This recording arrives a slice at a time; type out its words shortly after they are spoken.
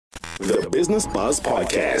The Business Buzz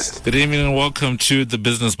Podcast. Good evening and welcome to the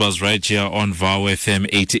Business Buzz right here on VOW FM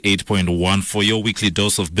 88.1 for your weekly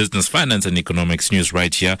dose of business, finance and economics news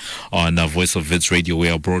right here on Voice of Wits Radio. We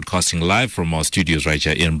are broadcasting live from our studios right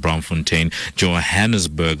here in Braamfontein,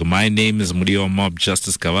 Johannesburg. My name is Murio Mob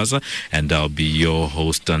Justice Kawaza and I'll be your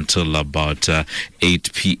host until about 8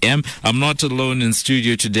 p.m. I'm not alone in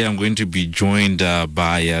studio today. I'm going to be joined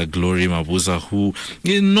by Glory Mabuza, who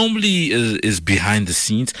normally is behind the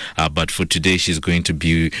scenes, but for today she's going to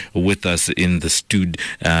be with us in the studio,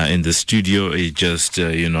 just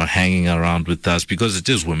hanging around with us because it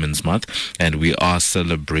is Women's Month and we are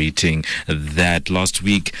celebrating that. Last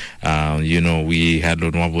week, we had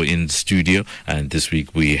Lonwabo in the studio, and this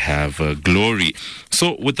week we have Glory.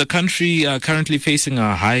 So, with the country currently facing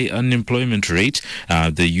a high unemployment rate,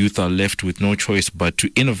 the youth are left with no choice but to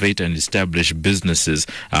innovate and establish businesses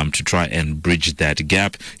to try and bridge that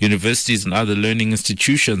gap. Universities and other learning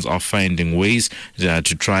institutions are finding ways to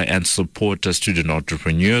try and support student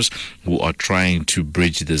entrepreneurs who are trying to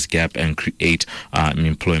bridge this gap and create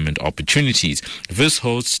employment opportunities. This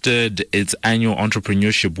hosted its annual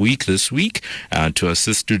Entrepreneurship Week this week to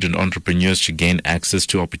assist student entrepreneurs to gain access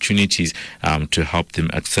to opportunities to help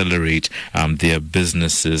them accelerate their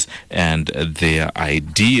businesses and their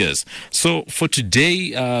ideas. So for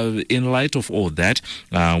today, in light of all that,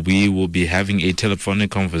 we will be having a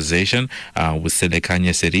telephonic conversation with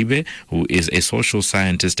Selekanya Seribe, who is a social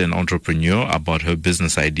scientist and entrepreneur, about her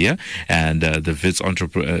business idea and the Vince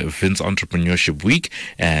Entrepreneurship Week,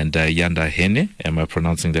 and Yanda Hene, am I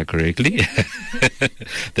pronouncing that correctly?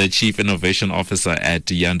 The Chief Innovation Officer at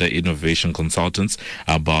Yanda Innovation Consultants,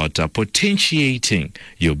 about potentiating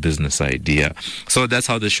your business idea. So that's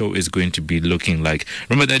how the show is going to be looking like.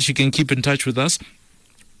 Remember that you can keep in touch with us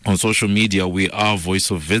on social media. We are Voice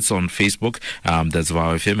of Wits on Facebook, that's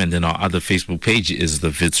VOW FM, and then our other Facebook page is the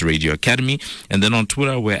Wits Radio Academy, and then on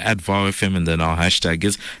Twitter we're at VOW FM, and then our hashtag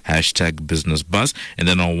is #BusinessBuzz, and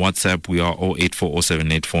then on WhatsApp we are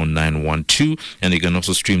 0840784912, and you can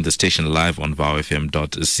also stream the station live on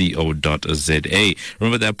vowfm.co.za.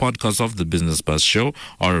 Remember that podcasts of the Business Buzz show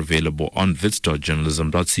are available on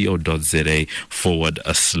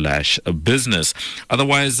wits.journalism.co.za/business.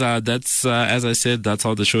 Otherwise, that's as I said, that's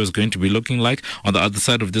how the show is going to be looking like. On the other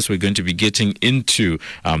side of this, we're going to be getting into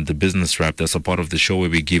the business wrap. That's a part of the show where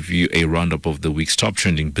we give you a roundup of the week's top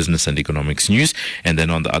trending business and economics news. And then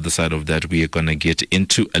on the other side of that, we are going to get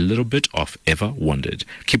into a little bit of Ever Wondered.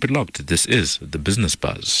 Keep it locked. This is the Business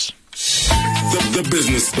Buzz. The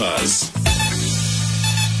Business Buzz.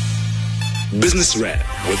 Business Wrap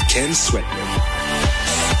with Ken Sweatman.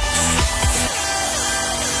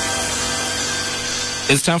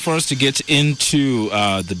 It's time for us to get into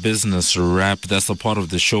the business wrap. That's a part of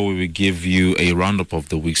the show where we give you a roundup of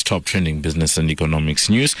the week's top trending business and economics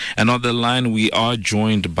news. And on the line, we are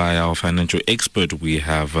joined by our financial expert. We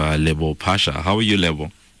have Lebo Pasha. How are you,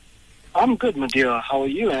 Lebo? I'm good, Madira. How are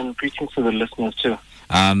you? And greetings to the listeners, too.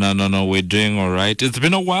 No, we're doing all right. It's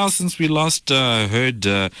been a while since we last heard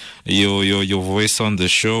your voice on the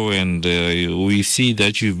show, and we see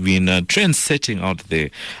that you've been trend-setting out there.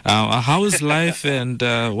 How is life, and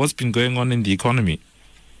what's been going on in the economy?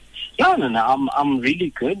 No, I'm really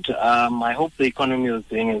good. I hope the economy is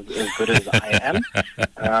doing as good as I am,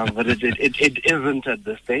 but it isn't at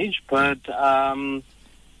this stage. But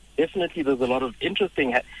definitely, there's a lot of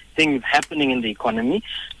interesting things happening in the economy.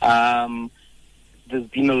 There's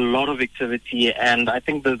been a lot of activity, and I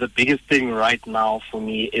think the biggest thing right now for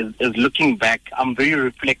me is looking back. I'm very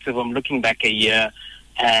reflective. I'm looking back a year,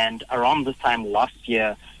 and around this time last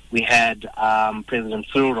year, we had President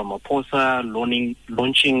Cyril Ramaphosa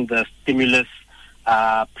launching the stimulus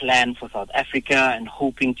plan for South Africa and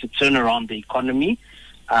hoping to turn around the economy.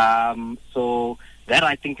 So that,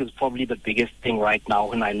 I think, is probably the biggest thing right now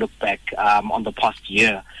when I look back on the past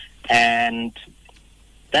year. And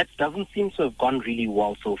that doesn't seem to have gone really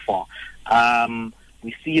well so far.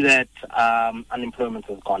 We see that unemployment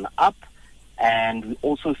has gone up, and we're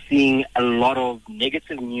also seeing a lot of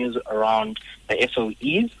negative news around the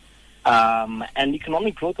SOEs, and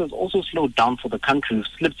economic growth has also slowed down for the country. We've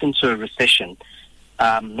slipped into a recession.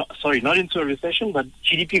 Not into a recession, but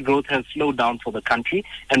GDP growth has slowed down for the country,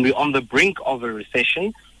 and we're on the brink of a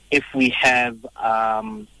recession if we have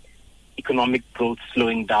economic growth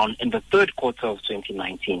slowing down in the third quarter of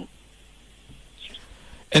 2019.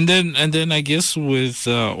 And then I guess with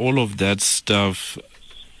all of that stuff,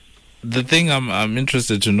 the thing I'm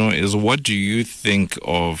interested to know is, what do you think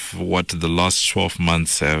of what the last 12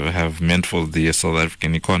 months have meant for the South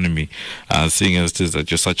African economy, seeing as it is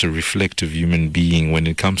that you're such a reflective human being when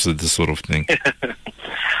it comes to this sort of thing?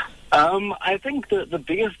 I think the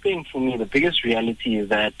biggest thing for me, the biggest reality is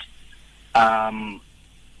that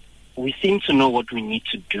we seem to know what we need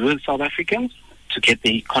to do as South Africans to get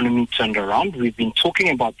the economy turned around. We've been talking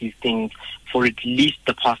about these things for at least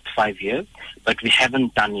the past 5 years, but we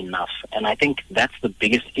haven't done enough. And I think that's the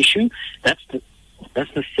biggest issue. That's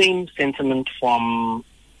the same sentiment from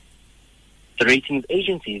the ratings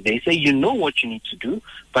agencies. They say you know what you need to do,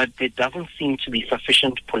 but there doesn't seem to be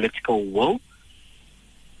sufficient political will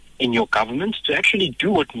in your government to actually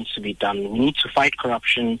do what needs to be done. We need to fight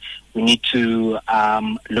corruption. We need to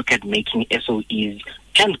look at making SOEs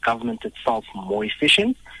and government itself more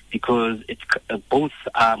efficient, because it's both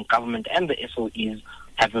government and the SOEs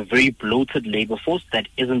have a very bloated labor force that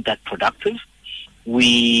isn't that productive.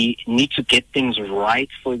 We need to get things right,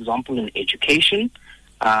 for example, in education.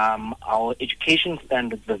 Our education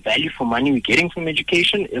standards, the value for money we're getting from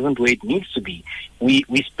education isn't where it needs to be. We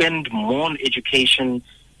spend more on education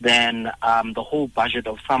than the whole budget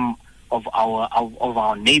of some of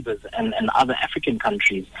our neighbors and other African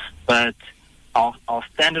countries. But our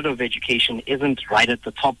standard of education isn't right at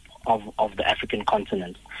the top of the African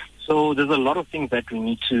continent. So there's a lot of things that we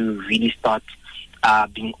need to really start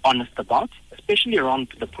being honest about, especially around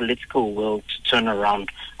the political will to turn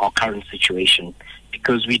around our current situation.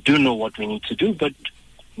 Because we do know what we need to do, but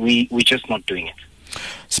we're just not doing it.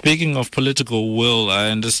 Speaking of political will, I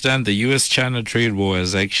understand the U.S.-China trade war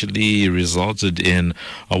has actually resulted in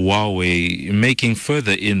Huawei making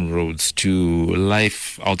further inroads to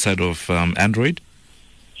life outside of Android.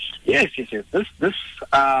 Yes.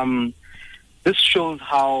 This shows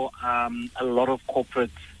how a lot of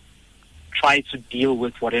corporates try to deal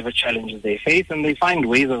with whatever challenges they face, and they find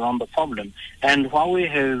ways around the problem. And Huawei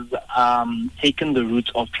has taken the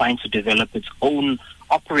route of trying to develop its own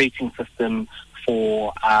operating system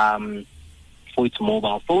for its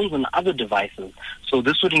mobile phones and other devices. So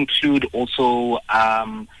this would include also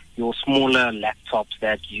your smaller laptops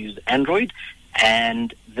that use Android,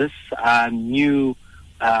 and this new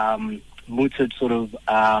mooted sort of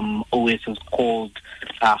OS is called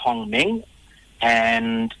Hongmeng,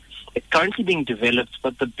 and it's currently being developed.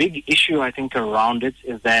 But the big issue, I think, around it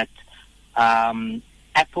is that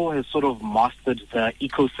Apple has sort of mastered the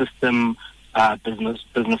ecosystem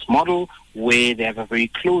business model, where they have a very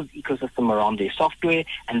closed ecosystem around their software,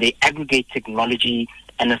 and they aggregate technology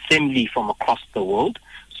and assembly from across the world.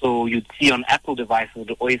 So you'd see on Apple devices,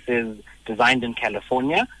 the OS is designed in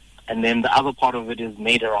California, and then the other part of it is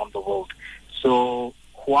made around the world. So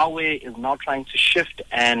Huawei is now trying to shift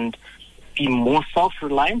and be more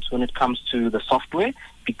self-reliant when it comes to the software,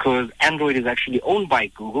 because Android is actually owned by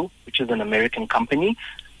Google, which is an American company.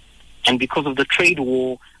 And because of the trade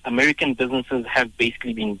war, American businesses have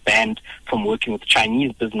basically been banned from working with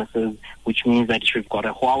Chinese businesses, which means that if you've got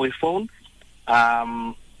a Huawei phone,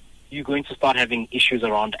 you're going to start having issues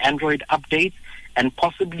around Android updates, and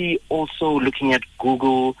possibly also looking at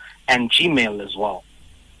Google and Gmail as well.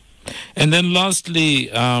 And then lastly,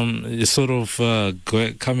 sort of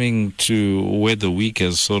coming to where the week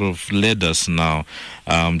has sort of led us now,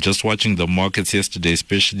 just watching the markets yesterday,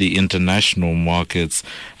 especially international markets,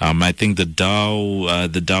 I think the Dow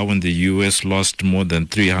in the US lost more than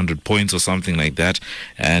 300 points or something like that,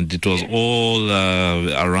 and it was all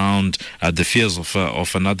around the fears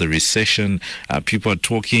of another recession. People are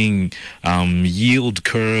talking yield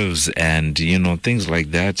curves and things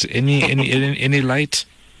like that. Any light?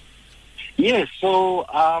 Yes, so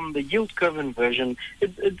the yield curve inversion,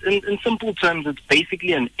 in simple terms, it's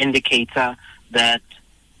basically an indicator that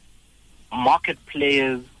market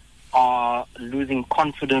players are losing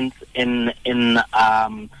confidence in the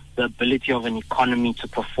ability of an economy to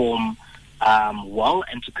perform well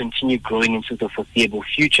and to continue growing into the foreseeable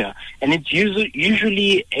future. And it's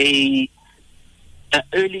usually an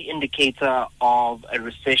early indicator of a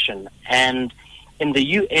recession. And in the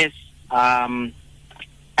U.S.,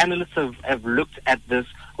 analysts have looked at this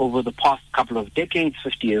over the past couple of decades,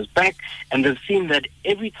 50 years back, and they've seen that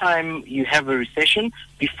every time you have a recession,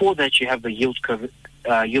 before that you have the yield curve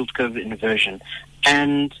inversion.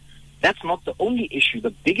 And that's not the only issue. The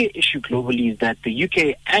bigger issue globally is that the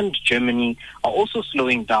UK and Germany are also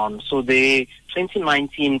slowing down. So their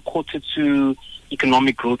 2019 Q2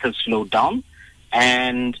 economic growth has slowed down,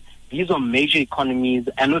 and these are major economies,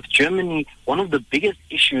 and with Germany, one of the biggest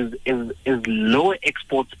issues is lower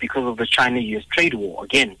exports because of the China-US trade war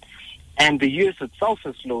again. And the US itself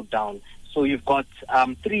has slowed down. So you've got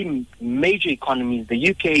three major economies,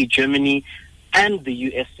 the UK, Germany, and the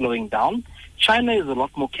US slowing down. China is a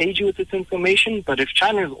lot more cagey with its information, but if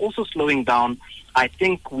China is also slowing down, I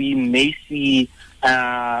think we may see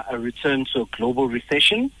a return to a global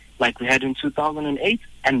recession like we had in 2008.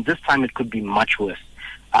 and this time it could be much worse.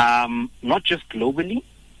 Not just globally,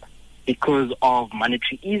 because of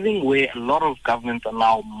monetary easing, where a lot of governments are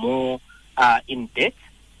now more in debt,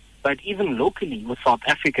 but even locally with South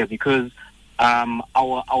Africa, because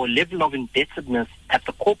our level of indebtedness at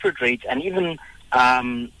the corporate rate and even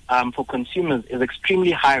for consumers is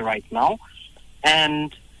extremely high right now,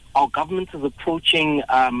 and our government is approaching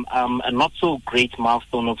a not so great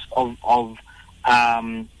milestone of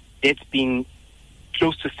debt being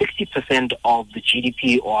close to 60% of the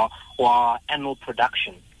GDP or our annual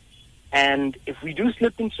production. And if we do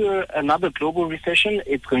slip into another global recession,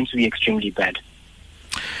 it's going to be extremely bad.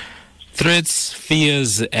 Threats,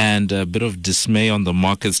 fears, and a bit of dismay on the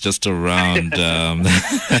markets just around.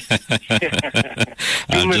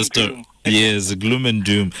 Yes, gloom and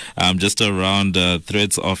doom, just around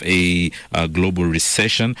threats of a global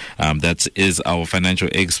recession. That is our financial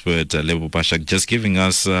expert, Lebo Pashak, just giving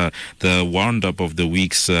us the roundup of the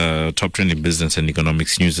week's top trending business and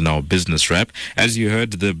economics news in our business wrap. As you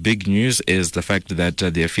heard, the big news is the fact that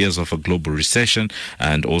there are fears of a global recession,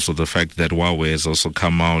 and also the fact that Huawei has also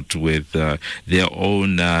come out with their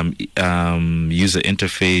own user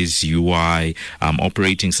interface, UI,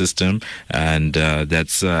 operating system, and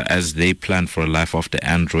that's as they plan for a life after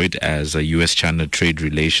Android, as U.S.-China trade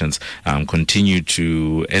relations continue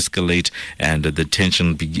to escalate and the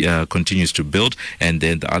tension continues to build. And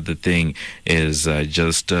then the other thing is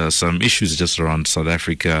just some issues just around South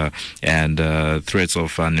Africa and threats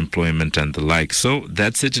of unemployment and the like. So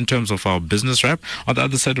that's it in terms of our business wrap. On the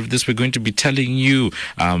other side of this, we're going to be telling you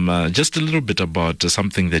just a little bit about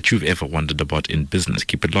something that you've ever wondered about in business.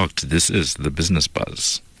 Keep it locked. This is the Business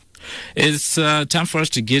Buzz. It's time for us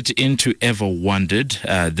to get into Ever Wondered.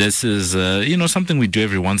 This is, something we do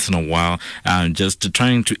every once in a while, just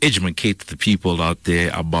trying to educate the people out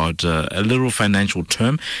there about a little financial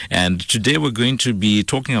term. And today we're going to be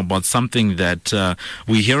talking about something that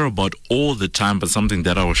we hear about all the time, but something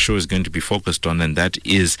that our show is going to be focused on, and that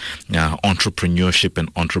is entrepreneurship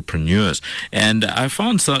and entrepreneurs. And I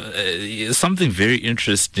found something very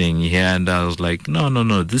interesting here, and I was like,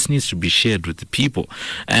 no, this needs to be shared with the people.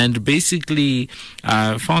 And basically,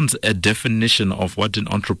 I found a definition of what an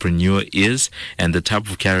entrepreneur is and the type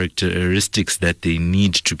of characteristics that they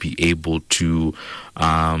need to be able to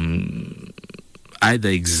either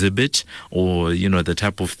exhibit or, the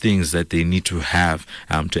type of things that they need to have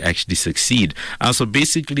to actually succeed. So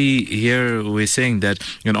basically here we're saying that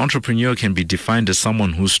an entrepreneur can be defined as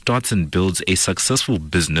someone who starts and builds a successful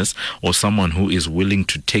business, or someone who is willing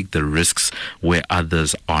to take the risks where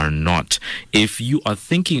others are not. If you are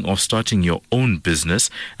thinking of starting your own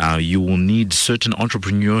business, you will need certain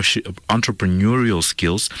entrepreneurial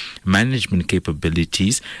skills, management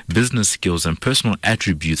capabilities, business skills, and personal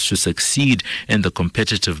attributes to succeed in the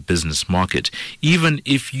competitive business market. Even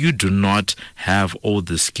if you do not have all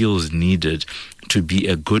the skills needed to be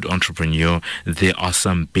a good entrepreneur, there are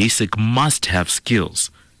some basic must-have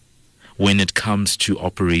skills when it comes to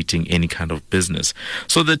operating any kind of business.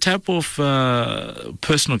 So the type of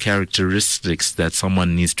personal characteristics that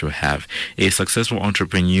someone needs to have: a successful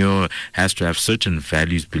entrepreneur has to have certain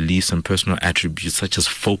values, beliefs, and personal attributes such as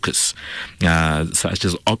focus, such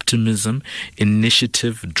as optimism,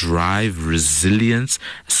 initiative, drive, resilience,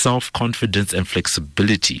 self-confidence, and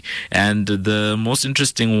flexibility. And the most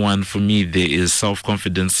interesting one for me there is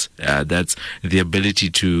self-confidence. That's the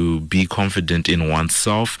ability to be confident in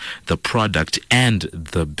oneself, the product, and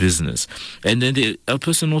the business. And then a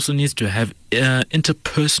person also needs to have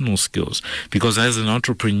interpersonal skills, because as an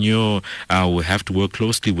entrepreneur we have to work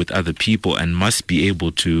closely with other people and must be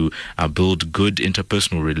able to build good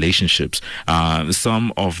interpersonal relationships.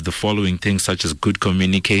 Some of the following things, such as good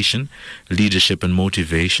communication, leadership and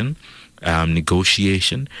motivation,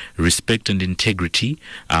 negotiation, respect and integrity,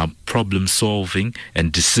 problem solving,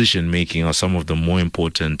 and decision making are some of the more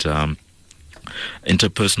important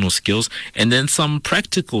interpersonal skills. And then some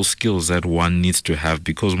practical skills that one needs to have,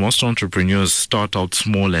 because most entrepreneurs start out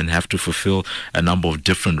small and have to fulfill a number of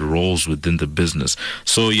different roles within the business.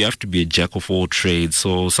 So you have to be a jack of all trades.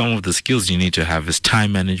 So some of the skills you need to have is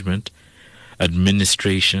time management,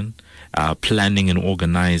 administration, planning and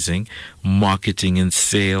organizing, marketing and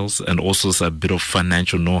sales, and also a bit of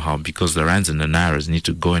financial know-how, because the rands and the nairas need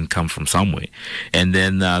to go and come from somewhere. And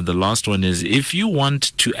then the last one is, if you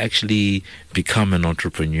want to actually become an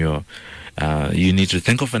entrepreneur, you need to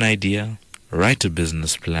think of an idea, write a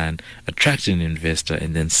business plan, attract an investor,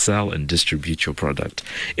 and then sell and distribute your product.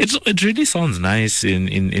 It really sounds nice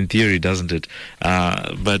in theory, doesn't it?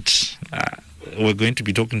 But we're going to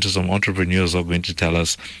be talking to some entrepreneurs who are going to tell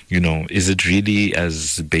us, is it really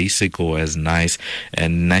as basic or as nice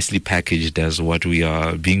and nicely packaged as what we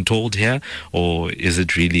are being told here, or is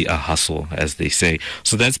it really a hustle, as they say?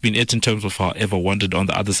 So that's been it in terms of our Ever Wondered. On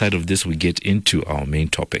the other side of this, we get into our main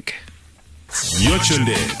topic. You're tuned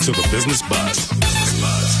in to the Business Buzz.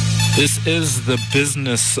 This is the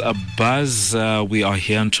Business Buzz. We are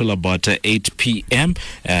here until about 8 p.m.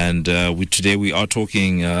 And today we are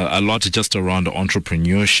talking a lot just around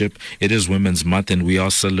entrepreneurship. It is Women's Month, and we are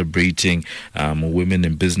celebrating women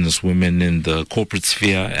in business, women in the corporate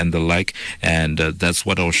sphere and the like. And that's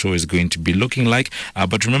what our show is going to be looking like.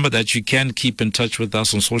 But remember that you can keep in touch with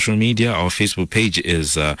us on social media. Our Facebook page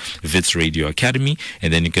is Wits Radio Academy.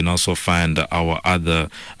 And then you can also find our other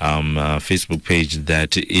Facebook page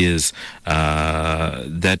that is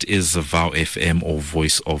VOW FM or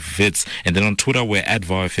Voice of Wits. And then on Twitter, we're at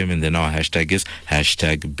VOW FM, and then our hashtag is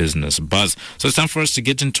 #BusinessBuzz. So it's time for us to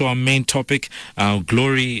get into our main topic.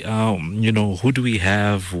 Glory, who do we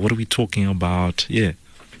have? What are we talking about? Yeah.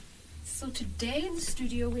 So today in the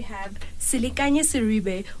studio we have Silikanye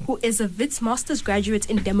Siribe, who is a Wits Master's graduate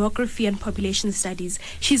in Demography and Population Studies.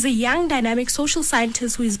 She's a young, dynamic social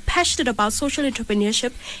scientist who is passionate about social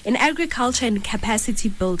entrepreneurship in agriculture and capacity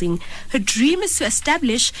building. Her dream is to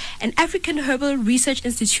establish an African herbal research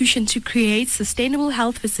institution to create sustainable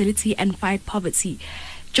health facility and fight poverty.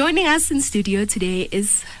 Joining us in studio today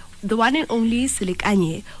is the one and only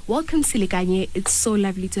Silikanye. Welcome, Silikanye. It's so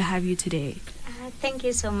lovely to have you today. Thank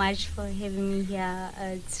you so much for having me here.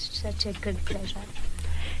 It's such a good pleasure.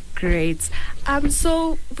 Great.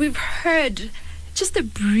 So we've heard just a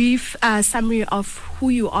brief summary of who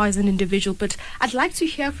you are as an individual, but I'd like to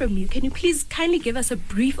hear from you. Can you please kindly give us a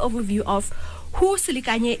brief overview of who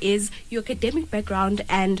Silikanye is, your academic background,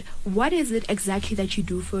 and what is it exactly that you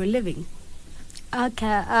do for a living?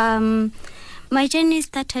 Okay. My journey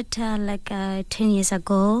started 10 years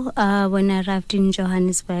ago when I arrived in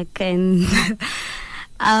Johannesburg, and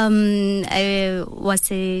I was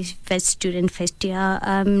a first student first year.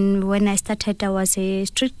 When I started, I was a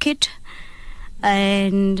street kid,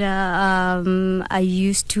 and I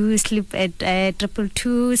used to sleep at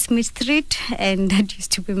 222 Smith Street, and that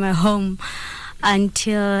used to be my home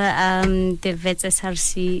until the Wits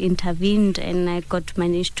SRC intervened, and I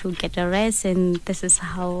managed to get a rest, and this is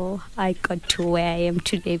how I got to where I am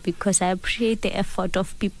today, because I appreciate the effort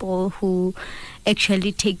of people who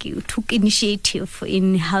actually took initiative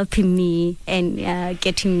in helping me and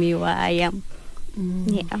getting me where I am.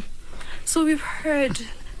 Yeah. So we've heard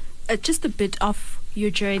just a bit of your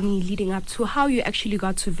journey leading up to how you actually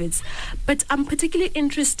got to Wits, but I'm particularly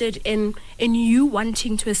interested in you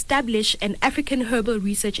wanting to establish an African herbal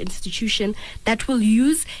research institution that will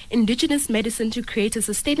use indigenous medicine to create a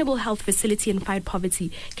sustainable health facility and fight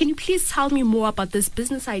poverty. Can you please tell me more about this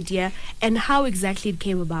business idea and how exactly it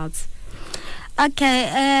came about?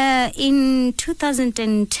 Okay, in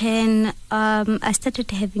 2010, I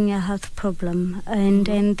started having a health problem, and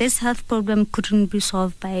this health problem couldn't be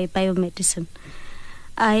solved by biomedicine.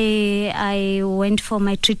 I went for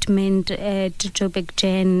my treatment to Joburg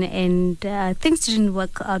Gen, and things didn't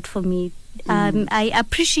work out for me. I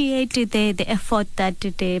appreciate the effort that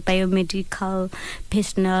the biomedical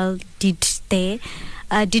personnel did there.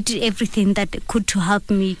 Did everything that it could to help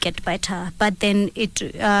me get better, but then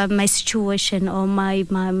my situation or my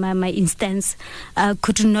instance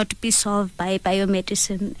could not be solved by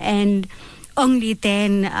biomedicine, and only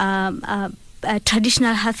then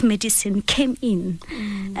traditional health medicine came in,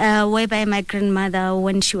 whereby my grandmother,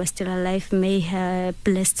 when she was still alive, may her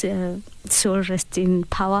blessed soul rest in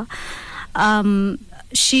power,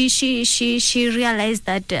 she realized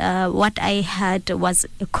that what I had was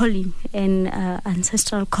a calling, an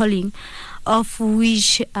ancestral calling, of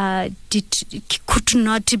which could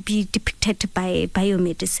not be depicted by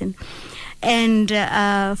biomedicine. And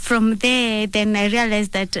from there, then I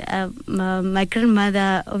realized that my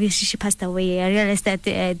grandmother, obviously she passed away. I realized that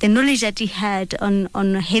the knowledge that he had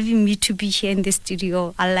on having me to be here in the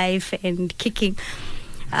studio, alive and kicking,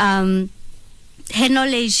 her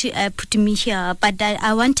knowledge put me here, but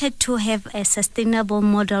I wanted to have a sustainable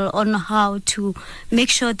model on how to make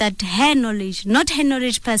sure that her knowledge, not her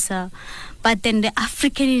knowledge per se, but then the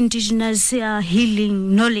African indigenous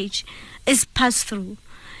healing knowledge is passed through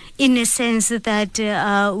in a sense that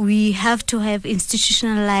we have to have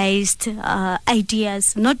institutionalized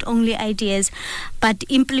ideas, not only ideas, but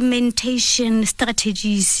implementation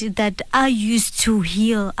strategies that are used to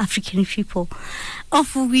heal African people,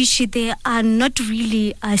 of which there are not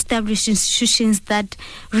really established institutions that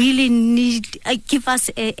really give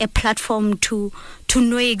us a platform to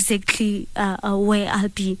know exactly where I'll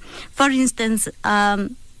be. For instance,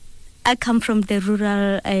 I come from the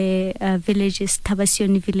rural villages,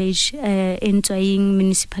 Tabasioni village in Tsoying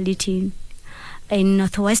municipality in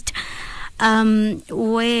Northwest,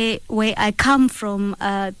 where I come from.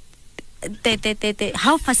 How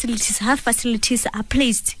facilities are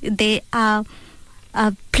placed, they are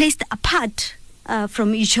placed apart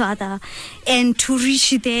from each other, and to reach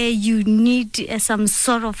there you need some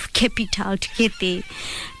sort of capital to get there.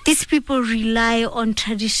 These people rely on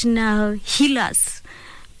traditional healers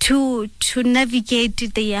to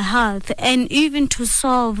navigate their health and even to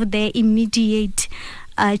solve their immediate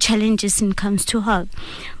challenges when it comes to health.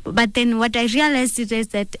 But then what I realized is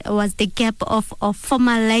that was the gap of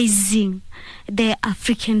formalizing the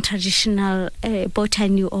African traditional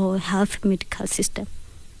botany or health medical system.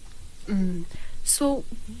 So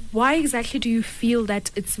why exactly do you feel that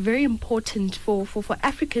it's very important for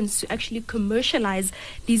Africans to actually commercialize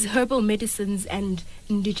these herbal medicines and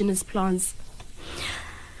indigenous plants?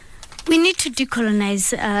 We need to decolonize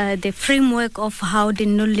the framework of how the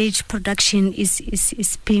knowledge production is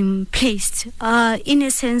being placed. In a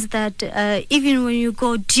sense that even when you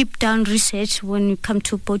go deep down research, when you come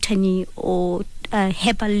to botany or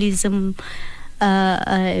herbalism,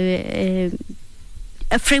 a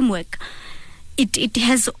framework, it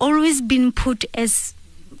has always been put as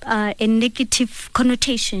a negative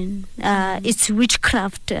connotation. It's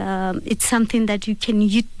witchcraft. It's something that you can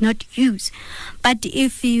not use. But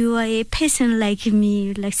if you are a person like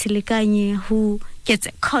me, like Silikanye, who gets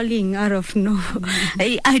a calling out of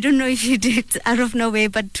nowhere, I don't know if you did out of nowhere,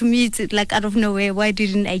 but to me it's like out of nowhere. Why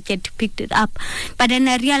didn't I get to pick it up? But then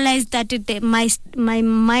I realized that my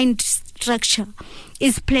mind structure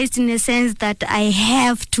is placed in a sense that I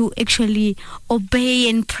have to actually obey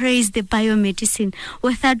and praise the biomedicine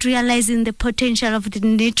without realizing the potential of the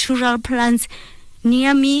natural plants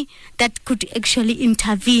near me that could actually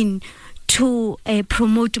intervene to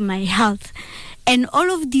promote my health. And all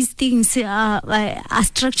of these things are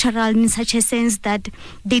structural in such a sense that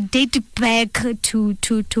they date back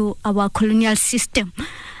to our colonial system.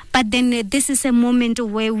 But then this is a moment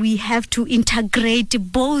where we have to integrate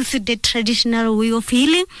both the traditional way of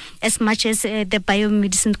healing as much as the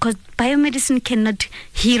biomedicine, because biomedicine cannot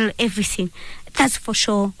heal everything. That's for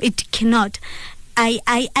sure. It cannot.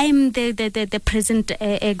 I'm the present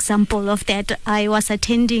example of that. I was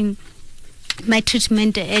attending my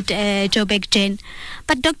treatment at Joburg Gen,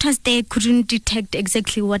 but doctors there couldn't detect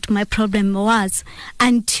exactly what my problem was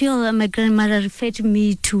until my grandmother referred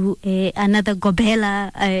me to another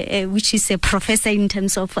Gobela, which is a professor in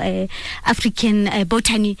terms of African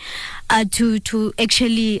botany, to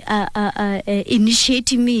actually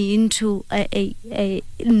initiate me into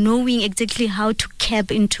knowing exactly how to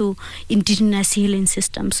tap into indigenous healing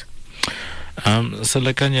systems. So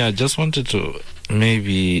Lekanya, I just wanted to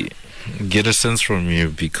maybe get a sense from you,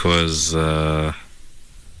 because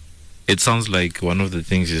it sounds like one of the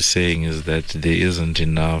things you're saying is that there isn't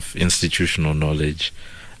enough institutional knowledge,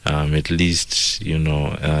 at least, in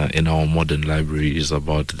our modern libraries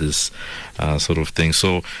about this sort of thing.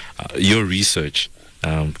 So your research,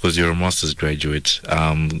 because you're a master's graduate,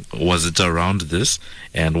 was it around this,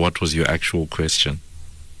 and what was your actual question?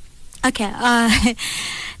 Okay.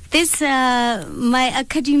 This, my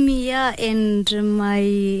academia and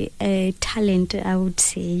my talent, I would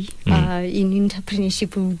say, in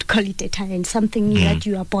entrepreneurship, we would call it a talent, something that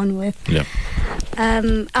you are born with. Yeah.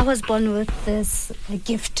 I was born with this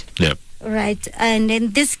gift. Yeah. Right. And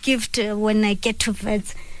then this gift, when I get to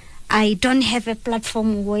vets, I don't have a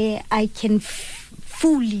platform where I can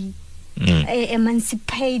fully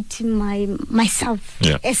emancipate myself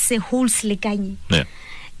as a whole Silikanye. Yeah.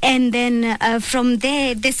 And then from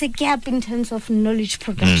there, there's a gap in terms of knowledge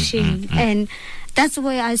production. And that's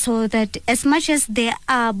where I saw that as much as there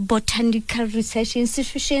are botanical research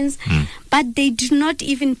institutions, but they do not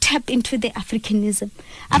even tap into the Africanism.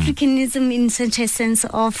 Africanism in such a sense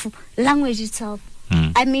of language itself.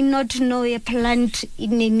 I may not know a plant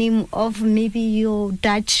in the name of maybe your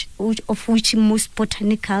Dutch, of which most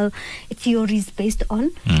botanical theory is based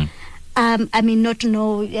on. I may not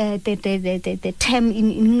know the term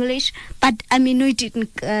in English, but I may know it in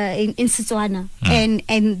Setswana.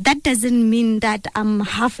 And that doesn't mean that I'm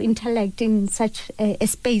half intellect in such a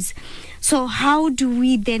space. So how do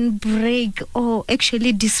we then break or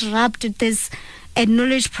actually disrupt this a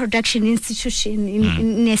knowledge production institution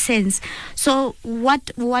in a sense? So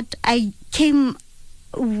what I came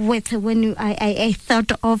with when I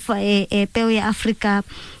thought of a Pewe Africa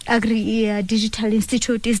Agri Digital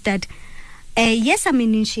Institute is that yes, I'm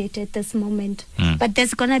initiated at this moment, but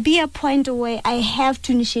there's going to be a point where I have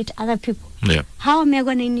to initiate other people. Yeah. How am I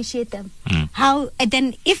going to initiate them? How, and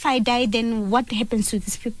then if I die, then what happens to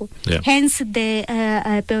these people? Yeah. Hence the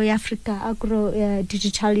Pewe Africa Agro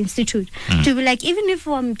Digital Institute. To be like, even if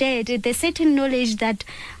I'm dead, there's certain knowledge that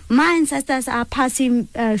my ancestors are passing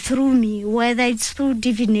through me, whether it's through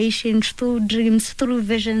divination, through dreams, through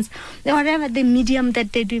visions, whatever the medium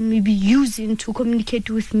that they may be using to communicate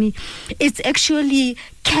with me. It's actually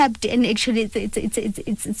kept, and actually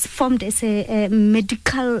it's formed as a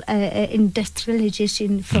medical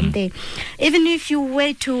industrialization from there. Even if you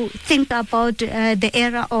were to think about the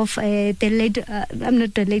era of the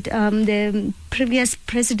previous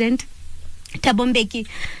president, Thabo Mbeki,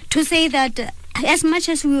 to say that as much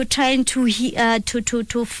as we were trying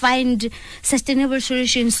to find sustainable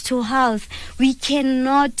solutions to health, we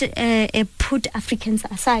cannot put Africans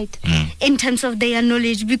aside in terms of their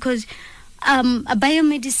knowledge, because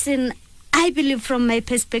biomedicine, I believe from my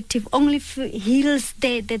perspective, only heals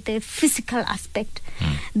the physical aspect.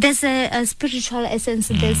 There's a spiritual essence,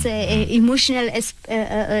 there's a emotional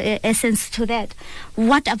essence to that.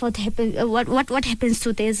 What happens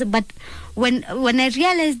to this? But when I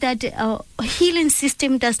realized that healing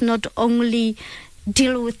system does not only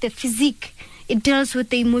deal with the physique, it deals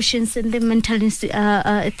with the emotions and the mental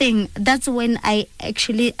thing. That's when I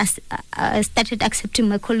actually started accepting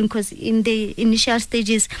my calling, because in the initial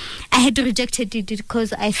stages I had rejected it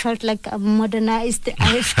because I felt like I'm modernized.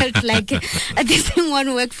 I felt like this thing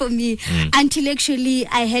won't work for me, until actually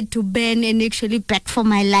I had to bend and actually beg for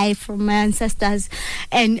my life from my ancestors,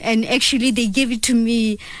 and actually they gave it to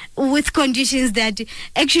me with conditions that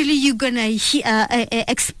actually you're gonna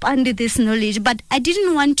expand this knowledge. But I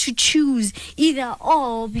didn't want to choose either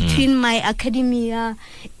or between my academia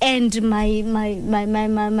and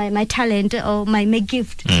my talent or my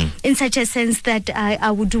gift, in such a sense that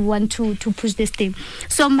I would want to push this thing.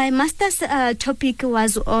 So my master's topic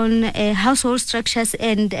was on household structures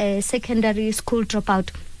and secondary school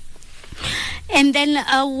dropout. And then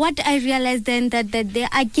what I realized then that there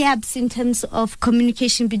are gaps in terms of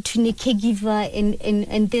communication between a caregiver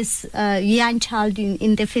and this young child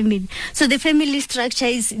in the family. So the family structure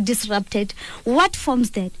is disrupted. What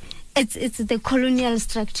forms that? It's the colonial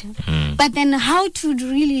structure. But then how to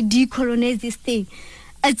really decolonize this thing?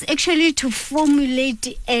 It's actually to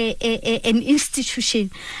formulate an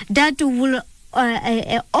institution that will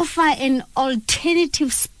offer an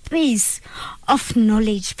alternative space of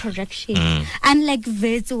knowledge production. Unlike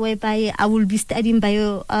VETS, whereby I will be studying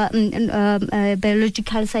biological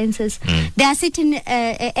sciences, there are certain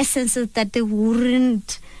essences that they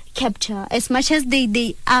wouldn't capture as much as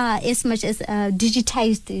they are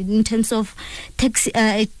digitized in terms of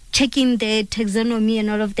checking the taxonomy and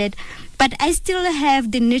all of that. But I still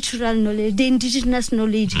have the natural knowledge, the indigenous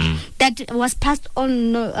knowledge that was passed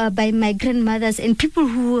on by my grandmothers and people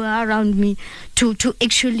who were around me to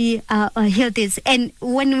actually hear this. And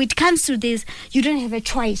when it comes to this, you don't have a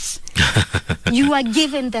choice. You are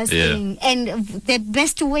given this thing. And the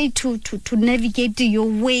best way to navigate your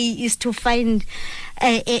way is to find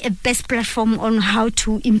a best platform on how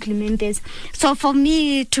to implement this. So for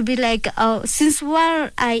me to be like, since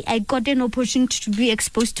I got an opportunity to be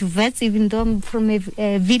exposed to VETS, even though I'm from a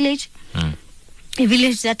village, a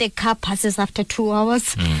village that a car passes after 2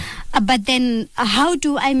 hours. But then how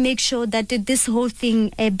do I make sure that this whole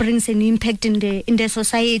thing brings an impact in the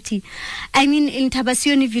society? I mean, in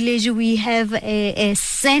Tabasioni village, we have a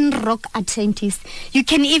sand rock art scientist. You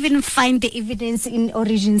can even find the evidence in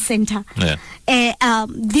Origin Center.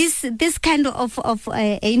 This kind of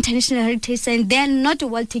international heritage, and they are not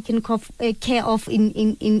well taken care of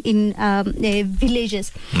in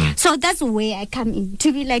villages. So that's where I come in,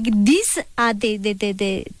 to be like, these are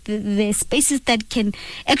the spaces that can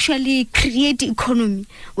actually create economy,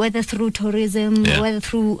 whether through tourism, whether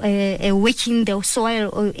through working the soil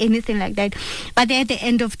or anything like that. But at the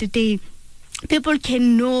end of the day, people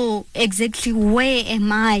can know exactly where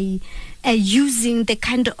am I using the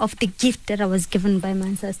kind of the gift that I was given by my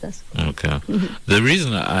ancestors. Okay. The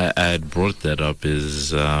reason I had brought that up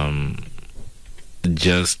is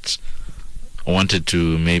just wanted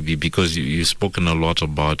to maybe, because you've spoken a lot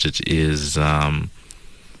about it, is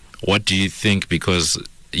what do you think, because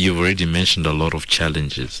you've already mentioned a lot of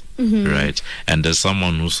challenges, right? And as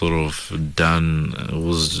someone who's sort of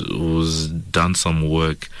who's done some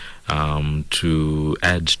work to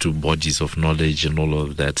add to bodies of knowledge and all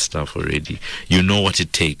of that stuff already, you know what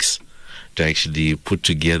it takes to actually put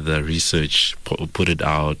together research, put it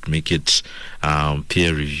out, make it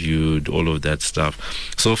peer reviewed, all of that stuff.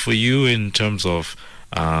 So for you, in terms of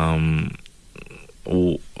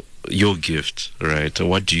your gift, right,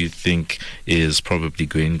 what do you think is probably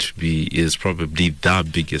the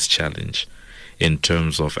biggest challenge in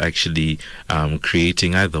terms of actually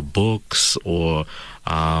creating either books or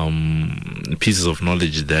pieces of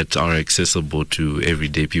knowledge that are accessible to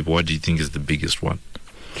everyday people? What do you think is the biggest one?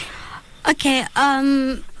 Okay,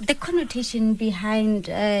 the connotation behind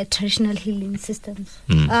traditional healing systems.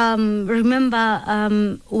 Remember,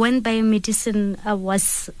 when biomedicine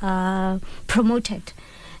was promoted,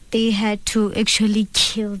 they had to actually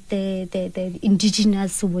kill the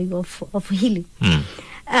indigenous way of healing.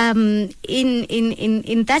 In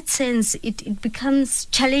that sense, it becomes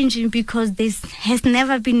challenging because there has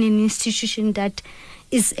never been an institution that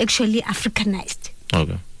is actually Africanized.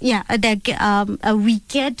 Okay. Yeah, we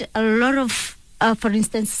get a lot of, for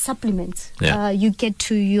instance, supplements. Yeah. You get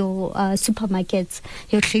to your supermarkets,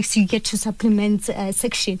 your clicks, you get to supplements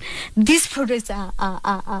section. These products are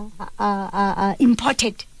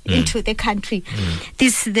imported into the country. The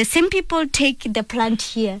same people take the plant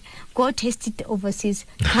here, go test it overseas,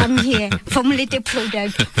 come here, formulate a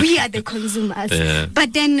product. We are the consumers. Yeah.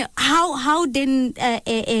 But then how then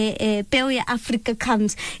Peoya Africa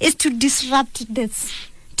comes is to disrupt this,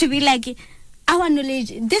 to be like, our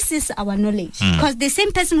knowledge, this is our knowledge. Because the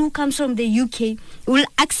same person who comes from the UK will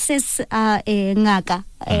access a Ngaka,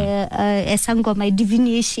 a Sangoma, a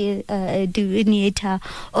divinator,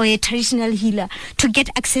 or a traditional healer to get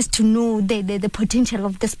access to know the potential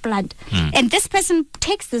of this plant. And this person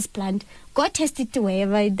takes this plant, go test it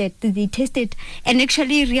wherever that they test it, and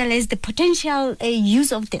actually realize the potential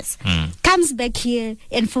use of this. Comes back here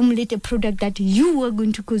and formulate a product that you are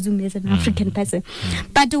going to consume as an African person.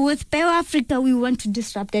 But with Peo Africa, we want to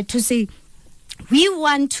disrupt that, to say we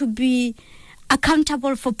want to be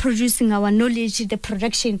accountable for producing our knowledge, the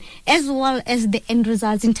production, as well as the end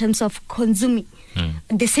results in terms of consuming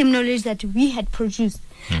the same knowledge that we had produced.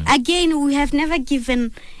 Again, we have never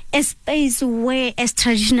given a space where, as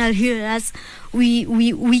traditional healers,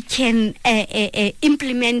 we can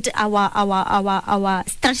implement our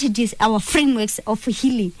strategies, our frameworks of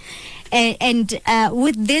healing. And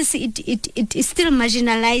with this, it still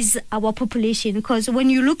marginalizes our population, because when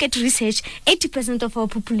you look at research, 80% of our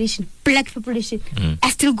population, black population,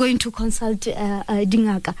 are still going to consult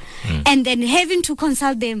Dingaka. And then having to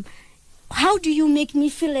consult them, how do you make me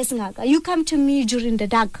feel as Ngaka? You come to me during the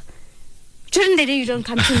dark. During the day, you don't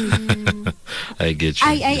come to me. I get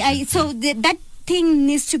you. So that thing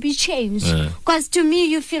needs to be changed. Because to me,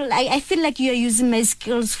 you feel I feel like you are using my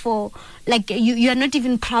skills for, like, you are not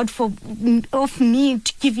even proud of me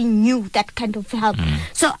giving you that kind of help.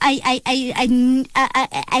 So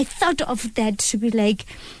I thought of that to be like,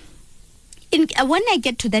 when I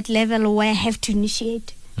get to that level where I have to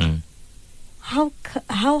initiate, how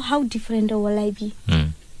different will I be?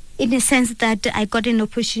 In a sense that I got an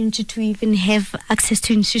opportunity to even have access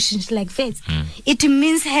to institutions like this. It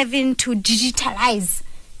means having to digitalize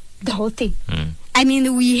the whole thing. I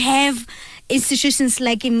mean, we have institutions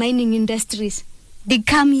like in mining industries. They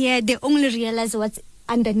come here, they only realize what's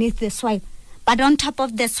underneath the soil. But on top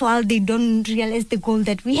of the soil, they don't realize the goal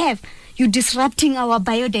that we have. You're disrupting our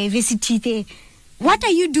biodiversity there. What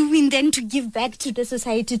are you doing then to give back to the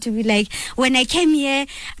society, to be like, when I came here,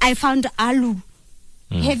 I found alu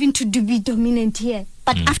having to be dominant here.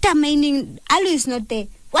 But after mining, alu is not there.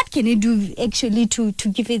 What can I do actually to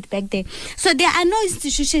give it back there? So there are no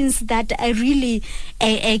institutions that really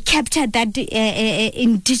capture that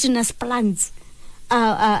indigenous plants. We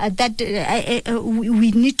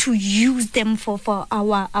need to use them for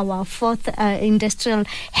our fourth industrial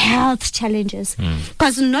health challenges,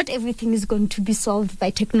 because not everything is going to be solved by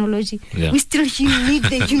technology. We still need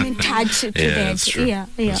the human touch to that. That's true.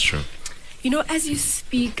 That's true. You know, as you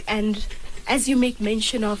speak and as you make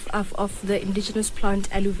mention of the indigenous plant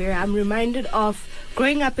aloe vera, I'm reminded of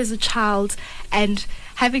growing up as a child and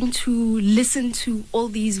having to listen to all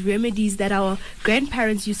these remedies that our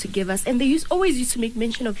grandparents used to give us, and they always used to make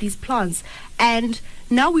mention of these plants. And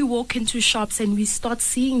now we walk into shops and we start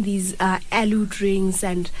seeing these aloe drinks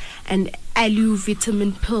and aloe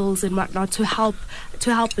vitamin pills and whatnot to help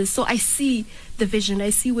help us. So I see the vision. I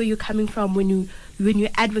see where you're coming from when you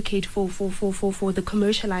advocate for the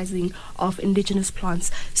commercializing of indigenous plants.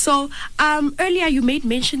 So earlier you made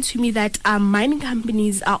mention to me that mining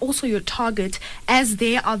companies are also your target, as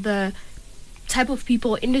they are the type of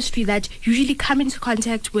people, industry that usually come into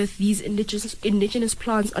contact with these indigenous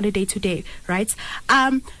plants on a day-to-day, right?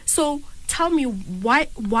 So tell me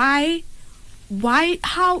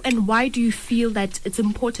how and why do you feel that it's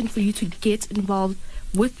important for you to get involved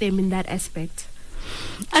with them in that aspect?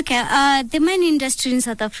 Okay, the mining industry in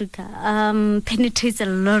South Africa penetrates a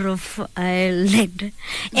lot of land,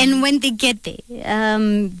 and when they get there,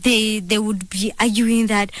 they would be arguing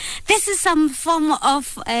that this is some form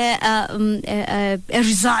of a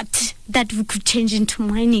resort that we could change into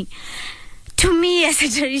mining. To me, as a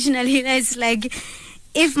traditional healer, it's like,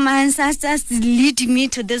 if my ancestors lead me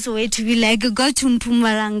to this way, to be like, go to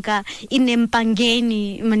Mpumalanga in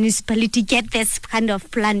Mpangeni municipality, get this kind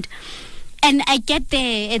of plant, and I get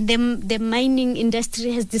there and the mining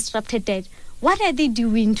industry has disrupted that, what are they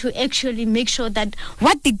doing to actually make sure that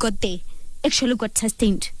what they got there actually got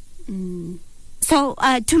sustained? So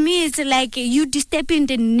to me, it's like you disturbing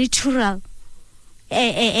the natural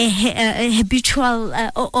habitual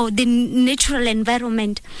or the natural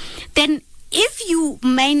environment. Then if you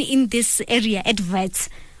mine in this area at Wits,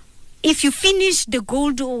 if you finish the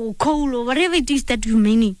gold or coal or whatever it is that you're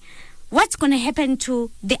mining, what's going to happen to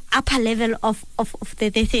the upper level of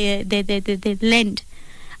the land?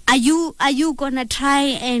 Are you going to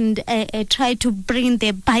try to bring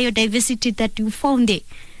the biodiversity that you found there?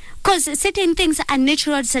 Because certain things are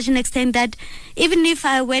natural to such an extent that even if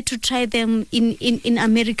I were to try them in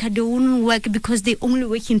America, they wouldn't work because they only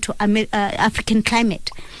work into African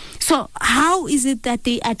climate. So how is it that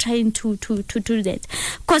they are trying to do that?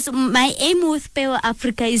 Because my aim with Peo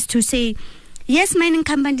Africa is to say, yes, mining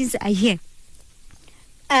companies are here.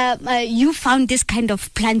 You found this kind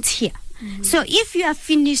of plants here. So if you are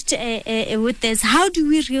finished with this, how do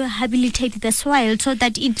we rehabilitate the soil so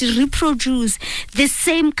that it reproduces the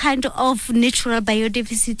same kind of natural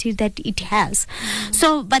biodiversity that it has?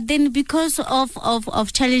 So, but then because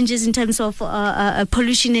of challenges in terms of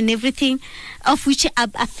pollution and everything, of which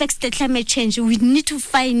affects the climate change, we need to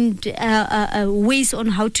find ways on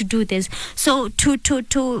how to do this. So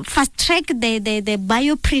to fast track the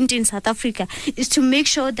bioprint in South Africa is to make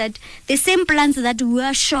sure that the same plants that we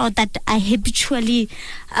are sure that are habitually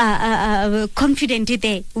confident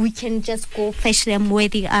there, we can just go fetch them where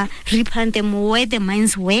they are, replant them where the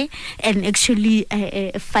mines were, and actually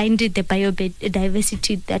find the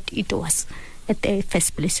biodiversity that it was at the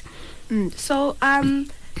first place. So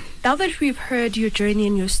now that we've heard your journey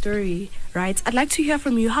and your story, right, I'd like to hear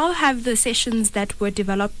from you. How have the sessions that were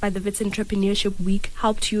developed by the Wits Entrepreneurship Week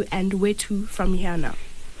helped you, and where to from here now?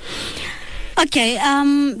 Okay,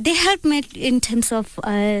 they helped me in terms of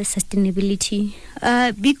sustainability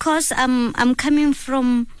because I'm coming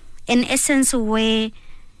from an essence where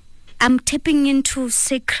I'm tapping into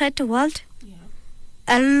sacred world. Yeah.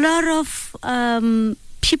 A lot of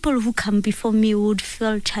people who come before me would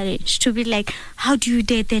feel challenged to be like, how do you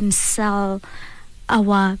dare then sell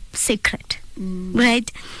our sacred,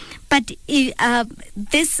 right? But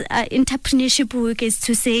this entrepreneurship work is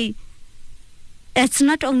to say, it's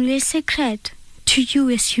not only sacred to you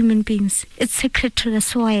as human beings, it's sacred to the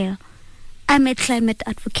soil. I'm a climate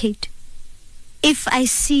advocate. If I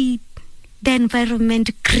see the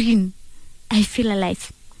environment green, I feel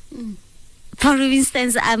alive. For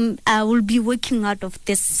instance, I will be working out of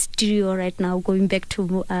this studio right now, going back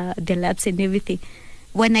to the labs and everything.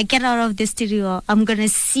 When I get out of the studio, I'm going to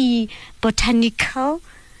see botanical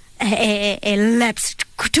labs.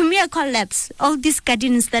 To me, I call labs all these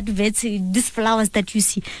gardens that these flowers that you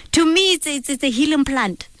see. To me, it's a healing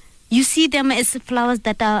plant. You see them as flowers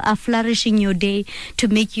that are flourishing your day to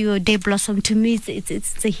make your day blossom. To me,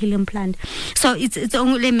 it's a healing plant. So it's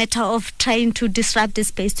only a matter of trying to disrupt the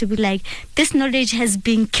space to be like, this knowledge has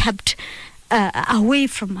been kept away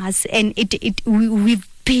from us, and we've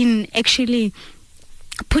been actually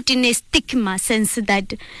put in a stigma sense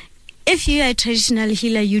that if you are a traditional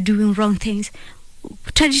healer, you're doing wrong things.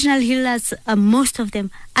 Traditional healers, most of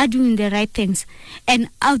them are doing the right things, and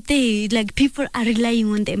out there, like, people are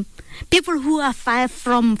relying on them. People who are far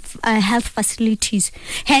from health facilities.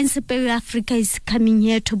 Hence, Peo Africa is coming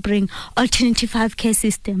here to bring alternative healthcare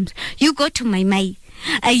systems. You go to Mai,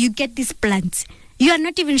 you get these plants. You are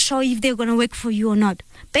not even sure if they're going to work for you or not.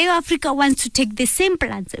 BioAfrica wants to take the same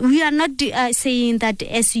plans. We are not saying that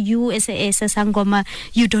as you, as a Sangoma,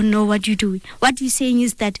 you don't know what you're doing. What we're saying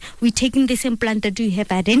is that we're taking the same plant that we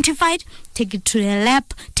have identified, take it to the lab,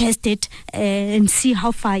 test it, and see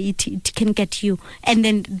how far it can get you. And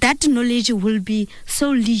then that knowledge will be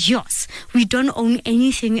solely yours. We don't own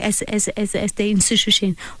anything as the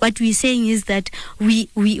institution. What we're saying is that we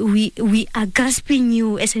are grasping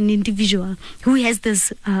you as an individual who has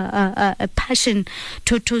this a passion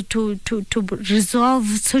to resolve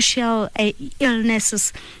social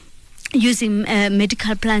illnesses using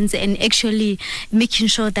medical plans and actually making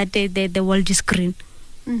sure that the world is green.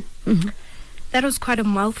 Mm-hmm. That was quite a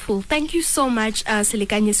mouthful. Thank you so much,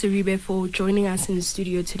 Selekanye Seribe, for joining us in the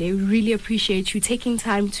studio today. We really appreciate you taking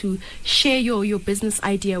time to share your business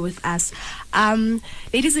idea with us.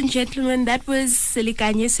 Ladies and gentlemen, that was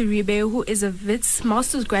Selekanye Seribe, who is a WITS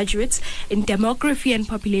Master's Graduate in Demography and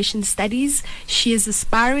Population Studies. She is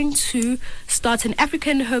aspiring to start an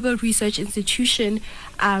African Herbal Research Institution.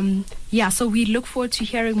 So we look forward to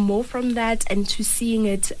hearing more from that and to seeing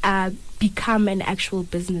it become an actual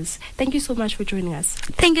business. Thank you so much for joining us.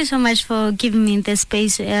 Thank you so much for giving me the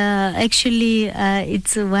space.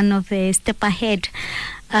 It's one of a step ahead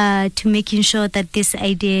to making sure that this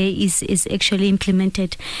idea is actually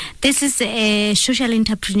implemented. This is a social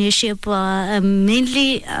entrepreneurship,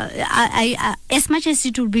 mainly as much as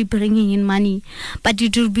it will be bringing in money, but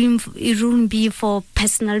it won't be for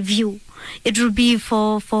personal view. It will be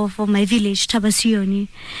for my village, Tabasioni.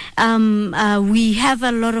 We have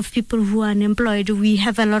a lot of people who are unemployed. We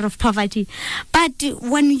have a lot of poverty. But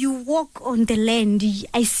when you walk on the land,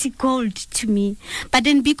 I see gold to me. But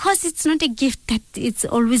then because it's not a gift that it's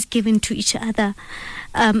always given to each other,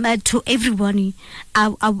 to everybody,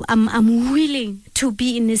 I'm willing to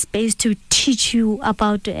be in a space to teach you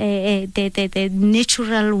about the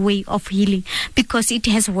natural way of healing, because it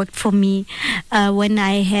has worked for me when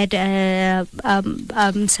I had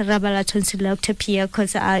cerebral tonsillectopia,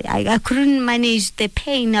 because I couldn't manage the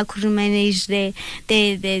pain, I couldn't manage the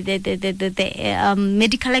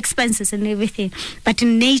medical expenses and everything, but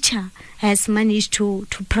in nature has managed to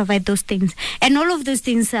provide those things. And all of those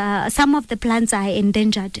things, some of the plants are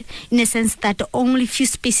endangered in a sense that only few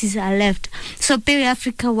species are left. So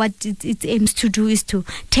BioAfrica, what it aims to do is to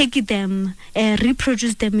take them,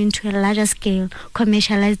 reproduce them into a larger scale,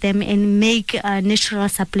 commercialize them, and make natural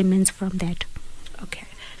supplements from that. Okay.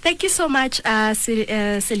 Thank you so much,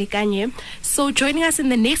 Selekanye. So joining us in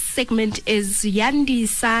the next segment is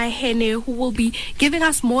Yandisa Hene, who will be giving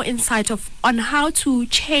us more insight on how to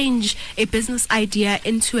change a business idea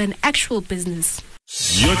into an actual business.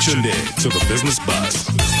 You're tuned in to the Business Buzz.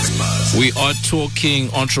 We are talking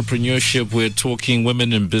entrepreneurship. We're talking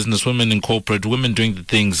women in business, women in corporate, women doing the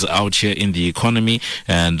things out here in the economy.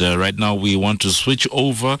 And right now we want to switch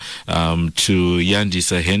over to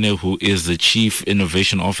Yandisa Hene, who is the Chief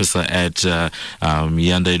Innovation Officer at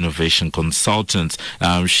Yanda Innovation Consultants.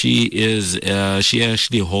 She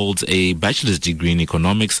actually holds a bachelor's degree in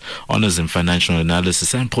economics, honors in financial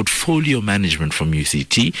analysis and portfolio management from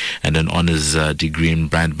UCT, and an honors degree in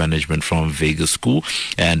brand management from Vega School,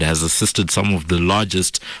 and has assisted some of the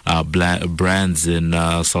largest brands in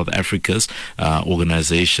South Africa's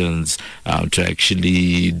organizations to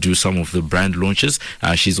actually do some of the brand launches.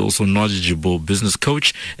 She's also a knowledgeable business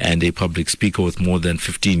coach and a public speaker with more than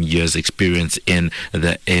 15 years experience in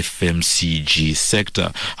the FMCG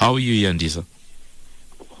sector. How are you, Yandisa?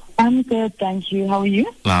 I'm good, thank you. How are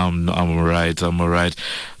you? I'm all right.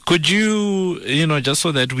 Could you, just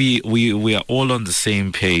so that we are all on the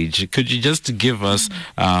same page, could you just give us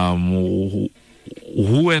who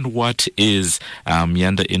and what is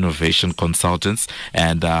Yanda Innovation Consultants,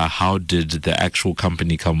 and how did the actual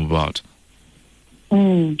company come about?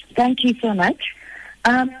 Thank you so much.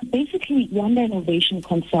 Basically, Yanda Innovation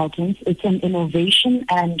Consultants, it's an innovation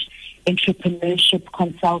and entrepreneurship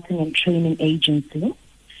consulting and training agency.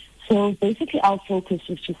 So basically our focus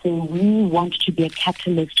is to say we want to be a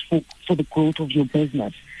catalyst for the growth of your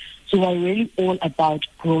business. So we're really all about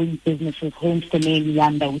growing businesses, hence the name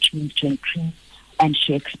Yanda, which means to increase and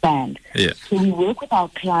to expand. Yeah. So we work with our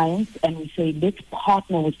clients and we say, let's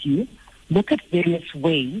partner with you, look at various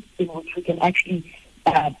ways in which we can actually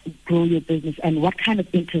grow your business, and what kind of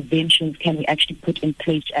interventions can we actually put in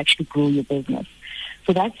place to actually grow your business.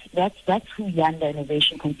 So that's who Yanda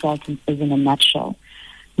Innovation Consultants is in a nutshell.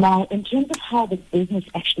 Now, in terms of how the business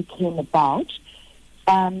actually came about,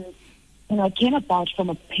 it came about from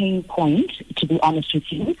a pain point, to be honest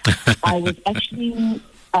with you. I was actually,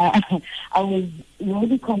 I was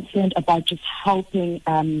really concerned about just helping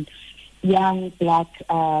young black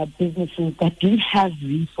businesses that didn't have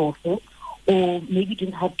resources or maybe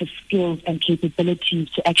didn't have the skills and capabilities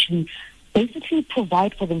to actually basically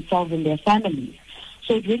provide for themselves and their families.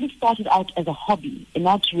 So it really started out as a hobby, and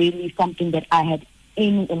not really something that I had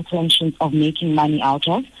any intentions of making money out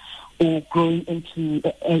of or growing into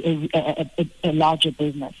a larger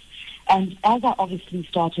business. And as I obviously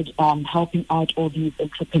started helping out all these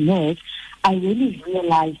entrepreneurs, I really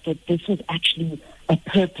realized that this was actually a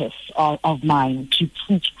purpose of mine, to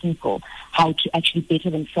teach people how to actually better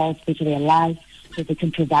themselves, better their lives, so they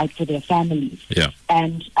can provide for their families. Yeah.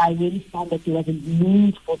 And I really found that there was a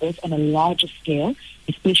need for this on a larger scale,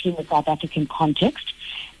 especially in the South African context.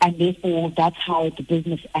 And therefore, that's how the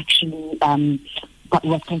business actually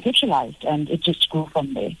was conceptualized, and it just grew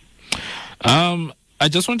from there. I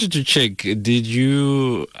just wanted to check,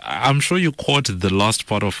 I'm sure you caught the last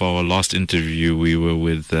part of our last interview. We were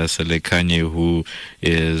with Selekanye, who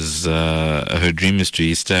is, her dream is to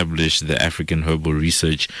establish the African Herbal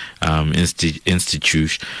Research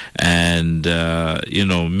Institute. And,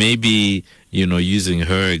 maybe, using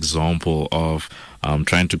her example of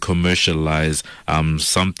trying to commercialize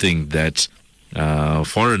something that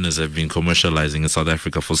foreigners have been commercializing in South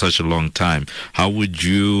Africa for such a long time. How would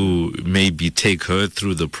you maybe take her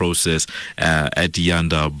through the process at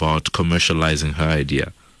Yanda about commercializing her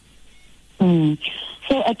idea? So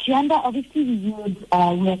at Yanda, obviously we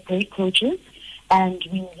have great coaches, and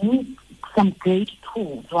we use some great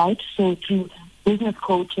tools, right? So through business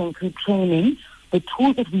coaching, through training, the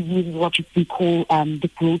tool that we use is what we call the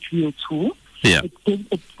Growth Wheel tool. Yeah. It gives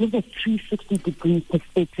a 360-degree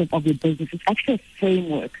perspective of your business. It's actually a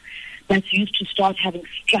framework that's used to start having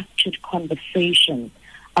structured conversations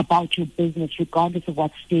about your business, regardless of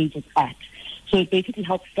what stage it's at. So it basically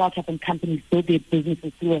helps startup and companies build their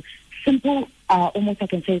businesses through a simple, almost I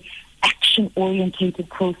can say,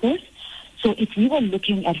 action-orientated process. So if we were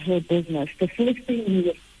looking at her business, the first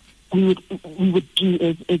thing we would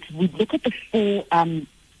do is we'd look at the four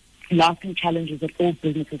lasting challenges that all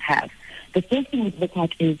businesses have. The first thing we'd look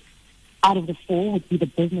at is, out of the four, would be the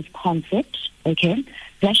business concept, okay?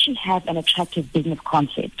 Does she have an attractive business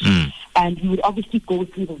concept? And we would obviously go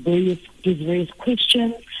through these various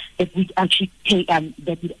questions that we'd actually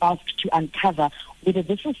that we'd ask to uncover whether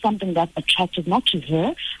this is something that's attractive not to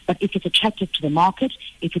her, but if it's attractive to the market,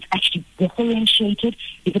 if it's actually differentiated,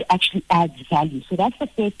 if it actually adds value. So that's the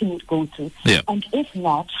first thing we'd go through. Yeah. And if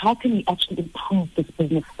not, how can we actually improve this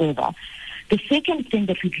business further? The second thing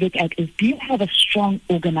that we look at is, do you have a strong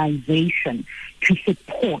organization to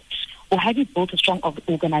support, or have you built a strong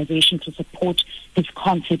organization to support this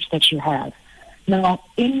concept that you have? Now,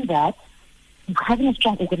 in that, having a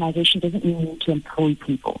strong organization doesn't mean you need to employ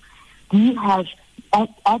people. Do you have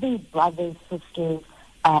other brothers, sisters,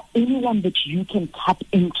 anyone that you can tap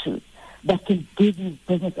into that can give you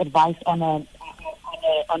business advice on a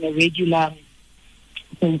regular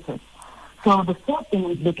basis? So the third thing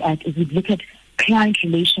we look at is we look at client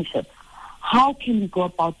relationships. How can we go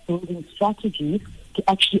about building strategies to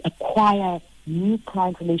actually acquire new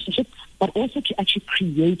client relationships, but also to actually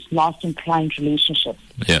create lasting client relationships?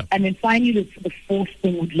 Yeah. And then finally, the fourth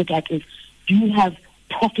thing we look at is, do you have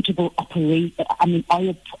profitable are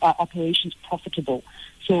your operations profitable?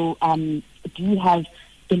 So do you have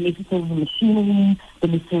the necessary machinery, the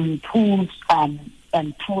necessary tools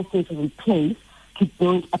and processes in place to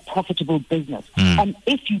build a profitable business? And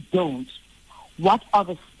if you don't, what are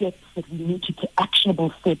the steps that we need to take,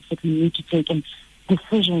 actionable steps that we need to take, and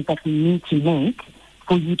decisions that we need to make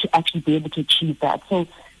for you to actually be able to achieve that? So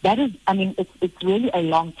that is, it's really a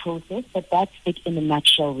long process, but that's it in a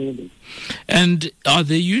nutshell, really. And are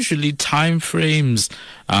there usually time frames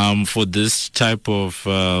for this type of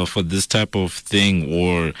thing,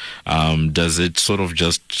 or does it sort of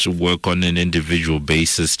just work on an individual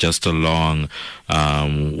basis, just along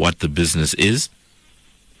what the business is?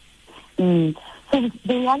 So the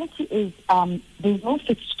reality is, there's no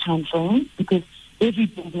fixed time frame, because every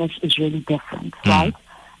business is really different, right?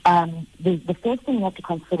 The first thing you have to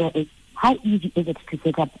consider is, how easy is it to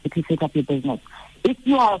set up your business? If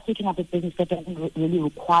you are setting up a business that doesn't really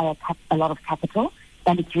require a lot of capital,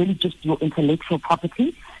 and it's really just your intellectual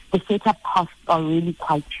property, the setup costs are really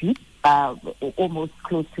quite cheap, almost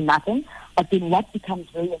close to nothing. But then what becomes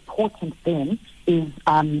very important then is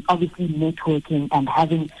obviously networking and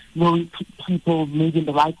knowing people maybe in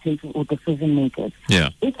the right places or decision makers. Yeah.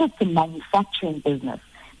 If it's a manufacturing business,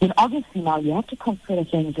 then obviously now you have to consider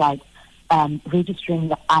things like registering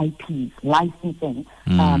the IPs, licensing,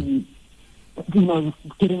 getting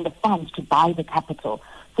the funds to buy the capital.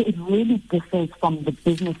 So it really differs from the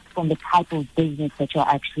business, from the type of business that you're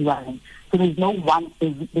actually running. So there's no one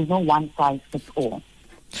size fits all.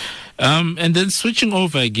 And then switching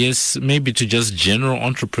over, I guess, maybe to just general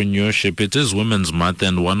entrepreneurship. It is Women's Month,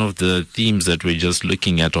 and one of the themes that we're just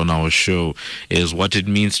looking at on our show is what it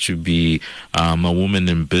means to be a woman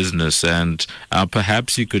in business. And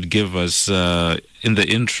perhaps you could give us, in the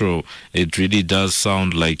intro, it really does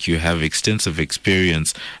sound like you have extensive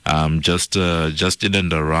experience just in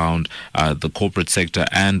and around the corporate sector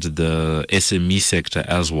and the SME sector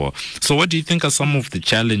as well. So what do you think are some of the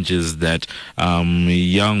challenges that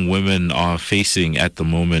young women are facing at the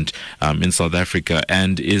moment in South Africa?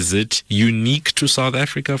 And is it unique to South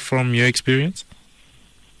Africa from your experience?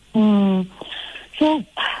 So,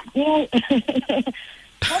 yeah,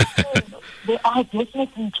 there are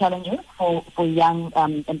definitely challenges for young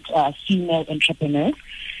female entrepreneurs.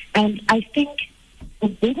 And I think the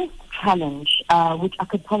biggest challenge, which I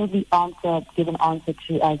could probably give an answer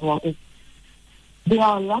to as well, is there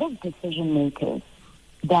are a lot of decision makers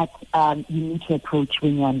that you need to approach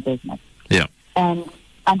when you're in business. Yeah. And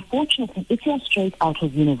unfortunately, if you're straight out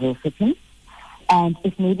of university, and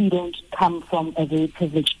if maybe you don't come from a very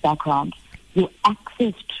privileged background, your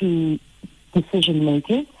access to decision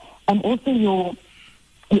makers and also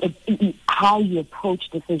how you approach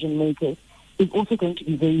decision makers is also going to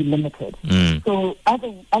be very limited. So as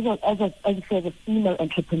a female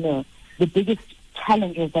entrepreneur, the biggest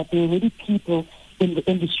challenge is that there are already people in the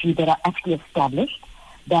industry that are actually established,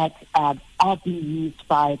 that are being used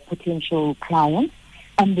by potential clients.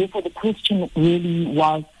 And therefore the question really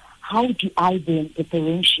was, how do I then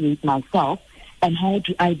differentiate myself, and how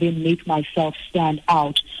do I then make myself stand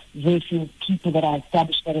out versus people that are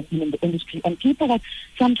established, that have been in the industry, and people that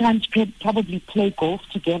sometimes probably play golf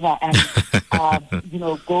together and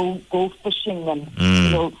go fishing and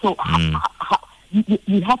so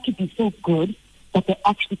you have to be so good that they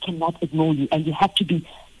actually cannot ignore you, and you have to be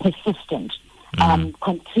persistent.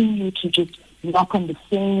 Continue to just knock on the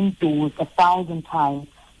same doors 1,000 times.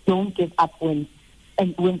 Don't give up when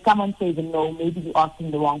someone says no, maybe you're asking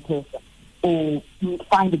the wrong person, or you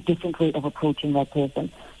find a different way of approaching that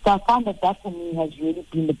person. So I found that for me has really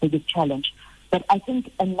been the biggest challenge. But I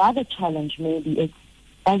think another challenge maybe is,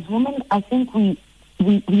 as women, I think we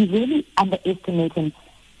really underestimate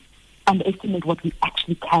what we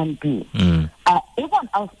actually can do. Everyone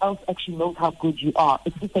else actually knows how good you are.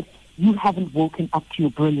 It's just that you haven't woken up to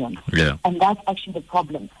your brilliance. Yeah. And that's actually the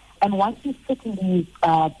problem. And once you sit in these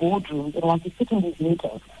boardrooms and once you sit in these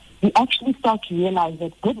meetings, you actually start to realize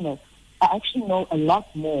that, goodness, I actually know a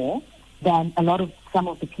lot more than some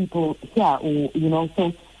of the people here.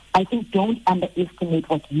 So I think don't underestimate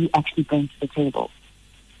what you actually bring to the table.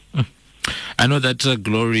 I know that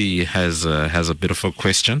Glory has a bit of a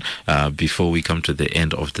question before we come to the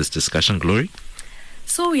end of this discussion. Glory?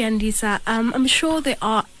 So, Yandisa, I'm sure there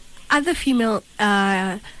are other female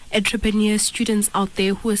entrepreneur students out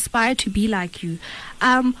there who aspire to be like you.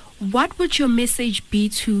 What would your message be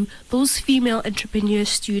to those female entrepreneur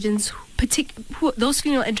students, those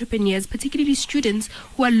female entrepreneurs, particularly students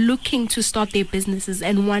who are looking to start their businesses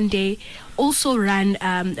and one day also run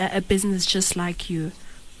a business just like you?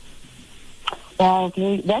 Well,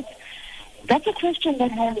 okay, that's a question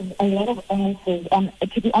that has a lot of answers. And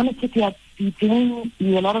to be honest with you, I'd be doing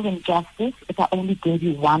you a lot of injustice if I only gave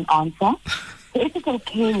you one answer. So if it's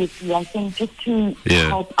okay with you, I think just to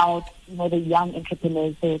help out, the young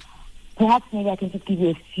entrepreneurs, perhaps maybe I can just give you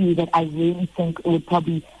a few that I really think would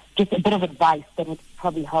probably, just a bit of advice that would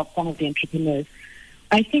probably help some of the entrepreneurs.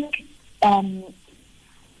 I think coming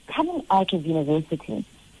out of university,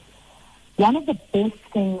 one of the best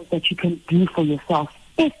things that you can do for yourself,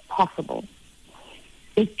 if possible,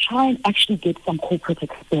 is try and actually get some corporate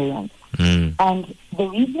experience. And the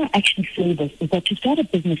reason I actually say this is that to start a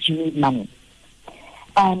business, you need money.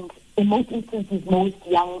 And in most instances, most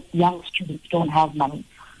young students don't have money.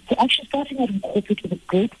 So actually starting out in corporate is a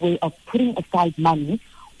great way of putting aside money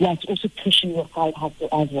whilst also pushing your side hustle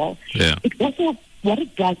as well. Yeah. It also, what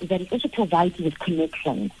it does is that it also provides you with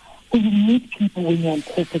connections. So you meet people when you're in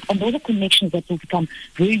corporate, and those are connections that will become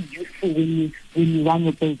very useful when you run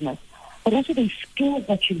your business. But also the skills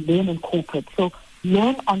that you learn in corporate. So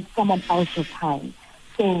learn on someone else's time.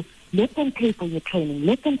 So let them pay for your training.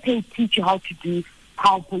 Let them teach you how to do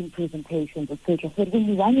PowerPoint presentations, etc. So when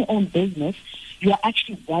you run your own business, you are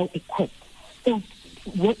actually well equipped. So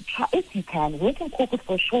if you can, work in corporate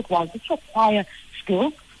for a short while, just acquire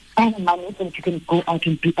skills and money so that you can go out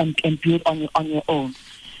and build on your own.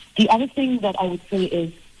 The other thing that I would say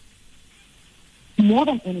is, more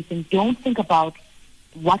than anything, don't think about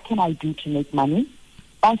what can I do to make money.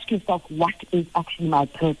 Ask yourself, what is actually my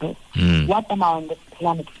purpose? What am I on this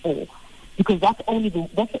planet for? because that's the only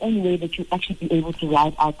way that you actually be able to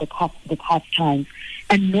ride out the tough times.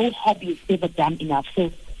 And no hobby is ever done enough.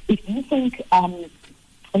 So if you think,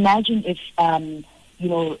 imagine if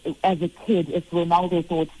as a kid, if Ronaldo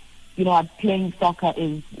thought, playing soccer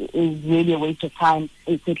is really a waste of time,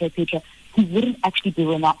 etc., etc., he wouldn't actually be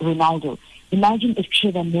Ronaldo. Imagine if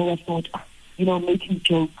Trevor Noah thought, making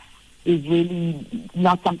jokes is really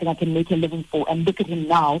not something I can make a living for, and look at him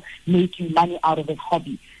now making money out of his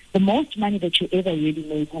hobby. The most money that you ever really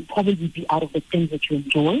make will probably be out of the things that you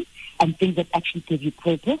enjoy and things that actually give you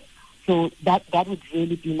purpose. So that would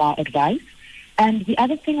really be my advice. And the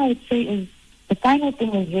other thing I would say is, the final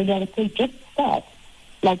thing is really, I would say, just start.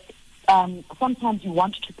 Sometimes you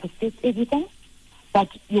want to perfect everything, but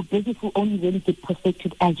your business will only really get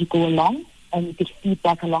perfected as you go along, and you get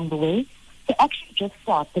feedback along the way. So actually just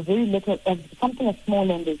start. The very little, something as small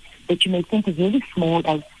that you may think is really small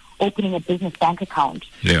as opening a business bank account.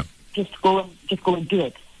 Yeah. Just go and do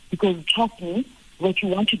it. Because trust me, what you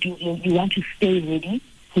want to do is you want to stay ready,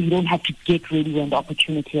 so you don't have to get ready when the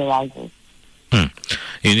opportunity arises.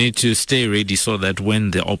 You need to stay ready so that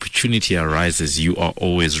when the opportunity arises, you are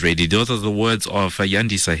always ready. Those are the words of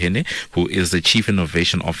Yandisa Hene, who is the Chief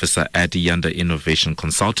Innovation Officer at Yanda Innovation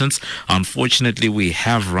Consultants. Unfortunately, we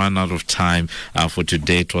have run out of time for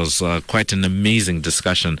today. It was quite an amazing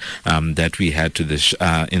discussion that we had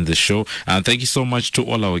in the show. Thank you so much to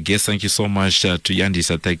all our guests. Thank you so much to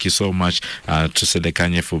Yandisa. Thank you so much to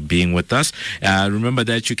Selekanye for being with us. Remember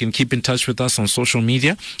that you can keep in touch with us on social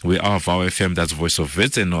media. We are VOW FM, that's Voice of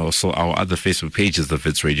Wits, and also our other Facebook page is the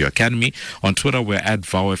Wits Radio Academy. On Twitter, we're at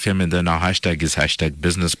VOW FM, and then our hashtag is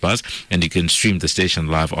 #BusinessBuzz, and you can stream the station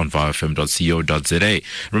live on vowfm.co.za.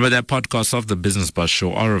 Remember that podcasts of the Business Buzz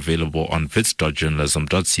show are available on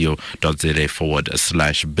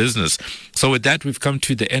wits.journalism.co.za/business. So with that, we've come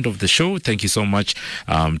to the end of the show. Thank you so much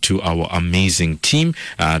to our amazing team,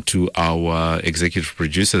 to our executive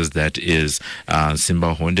producers, that is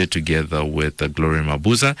Simba Honde together with Glory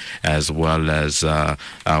Mabuza, as well as our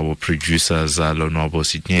producers Lonobo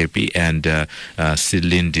Sitnyepi and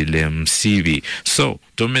Silindi Lemsibi. So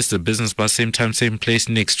don't miss the Business Buzz, same time, same place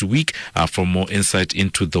next week for more insight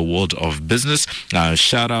into the world of business.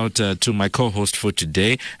 Shout out to my co-host for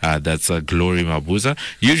today, that's Glory Mabuza.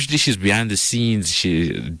 Usually she's behind the scenes,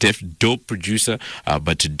 she's dope producer,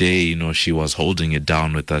 but today, she was holding it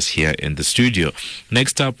down with us here in the studio.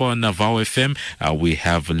 Next up on VOW FM, we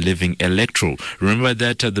have Living Electro. Remember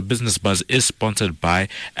that the Business Buzz is sponsored by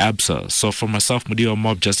ABSA. So for myself, Mudiwa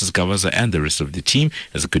Mob, Justice Gavaza, and the rest of the team,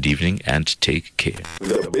 is a good evening and take care.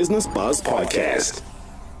 The Business Buzz Podcast.